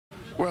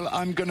Well,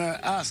 I'm going to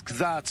ask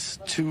that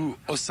to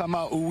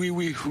Osama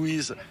Ouiwi, who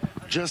is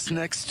just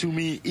next to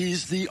me.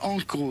 He's the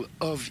uncle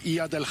of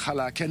Iyad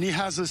al-Halak, and he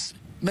has a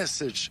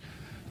message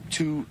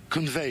to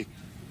convey.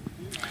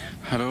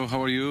 Hello,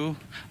 how are you?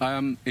 I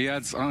am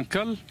Iyad's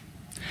uncle.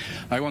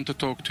 I want to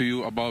talk to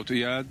you about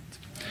Iyad.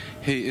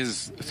 He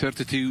is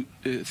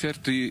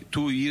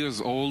 32 years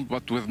old,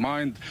 but with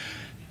mind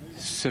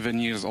 7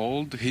 years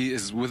old. He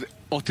is with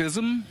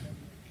autism.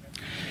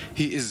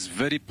 He is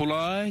very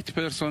polite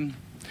person,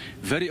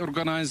 very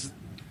organized,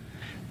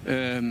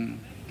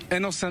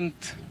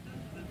 innocent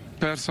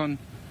person,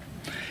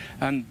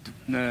 and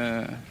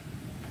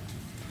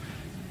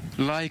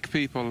like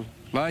people,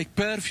 like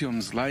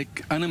perfumes,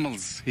 like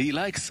animals. He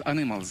likes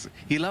animals.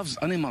 He loves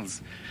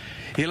animals.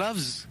 He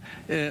loves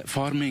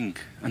farming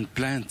and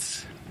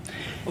plants.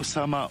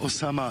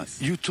 Osama,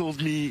 you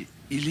told me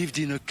he lived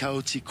in a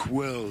chaotic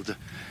world.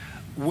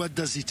 What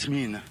does it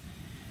mean?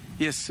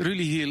 Yes,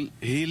 really,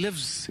 he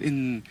lives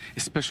in a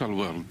special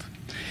world.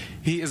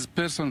 He is a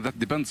person that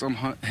depends on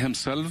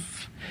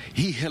himself.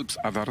 He helps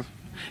others.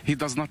 He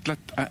does not let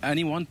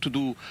anyone to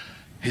do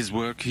his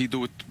work. He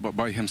do it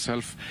by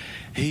himself.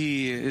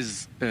 He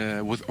is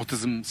with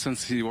autism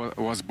since he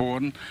was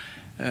born.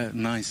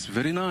 Nice,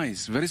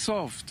 very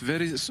soft,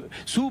 very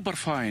super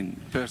fine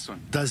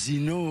person. Does he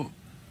know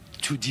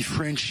to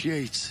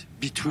differentiate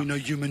between a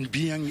human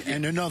being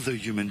and another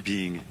human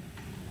being?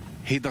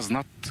 He does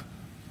not.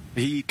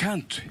 He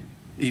can't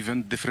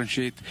even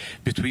differentiate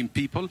between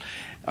people.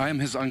 I am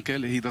his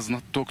uncle. He does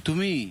not talk to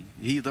me.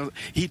 He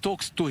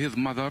talks to his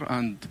mother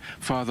and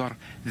father.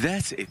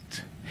 That's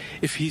it.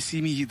 If he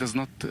see me, he does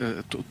not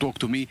talk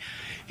to me.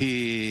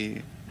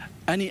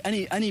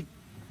 Any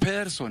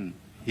person,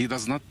 he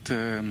does not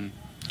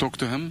talk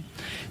to him.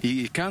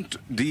 He can't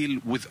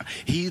deal with.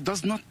 He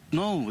does not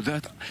know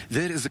that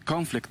there is a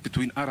conflict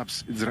between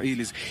Arabs,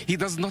 Israelis. He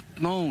does not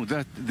know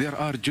that there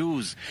are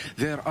Jews,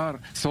 there are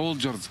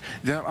soldiers,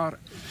 there are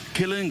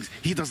killings.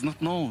 He does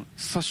not know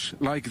such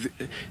like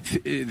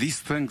these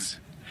things.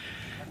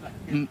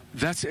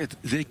 That's it.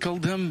 They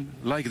killed him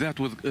like that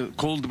with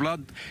cold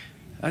blood,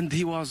 and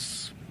he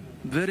was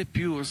very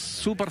pure,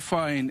 super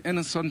fine,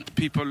 innocent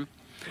people.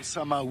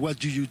 Osama, what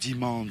do you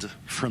demand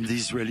from the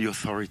Israeli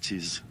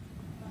authorities?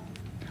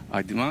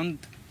 I demand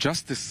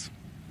justice.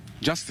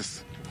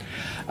 Justice.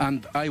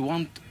 And I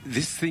want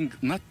this thing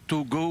not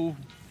to go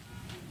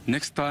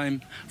next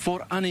time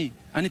for any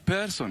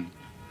person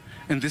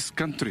in this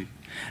country,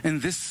 in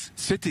this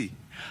city.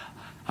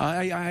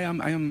 I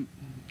am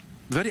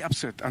very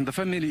upset, and the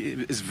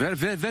family is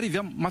very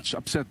much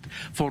upset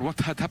for what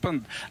had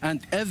happened.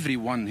 And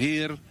everyone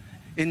here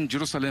in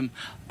Jerusalem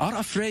are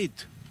afraid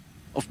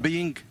of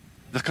being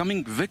the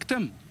coming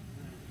victim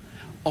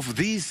of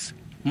these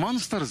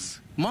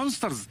monsters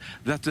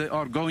that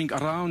are going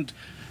around.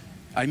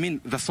 I mean,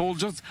 the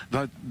soldiers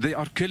that they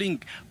are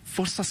killing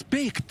for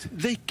suspect.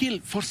 They kill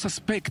for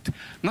suspect,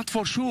 not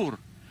for sure.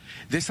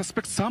 They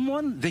suspect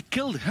someone, they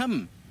killed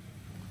him.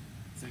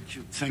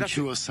 Thank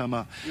you,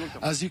 Osama.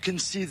 As you can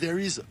see, there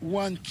is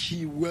one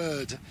key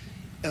word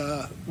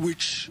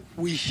which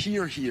we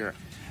hear here.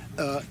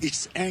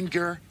 It's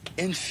anger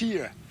and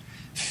fear.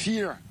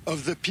 Fear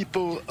of the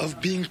people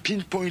of being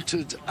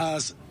pinpointed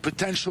as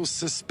potential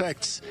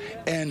suspects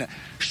and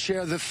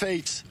share the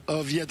fate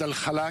of Iyad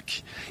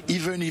al-Halak,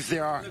 even if they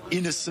are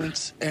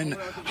innocent and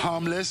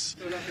harmless,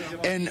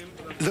 and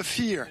the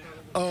fear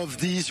of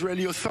the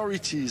Israeli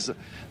authorities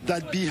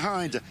that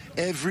behind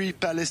every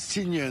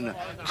Palestinian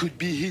could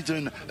be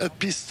hidden a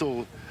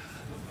pistol,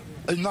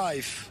 a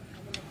knife,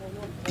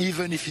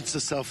 even if it's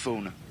a cell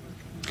phone.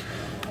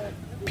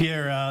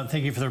 Pierre,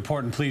 thank you for the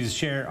report, and please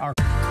share our...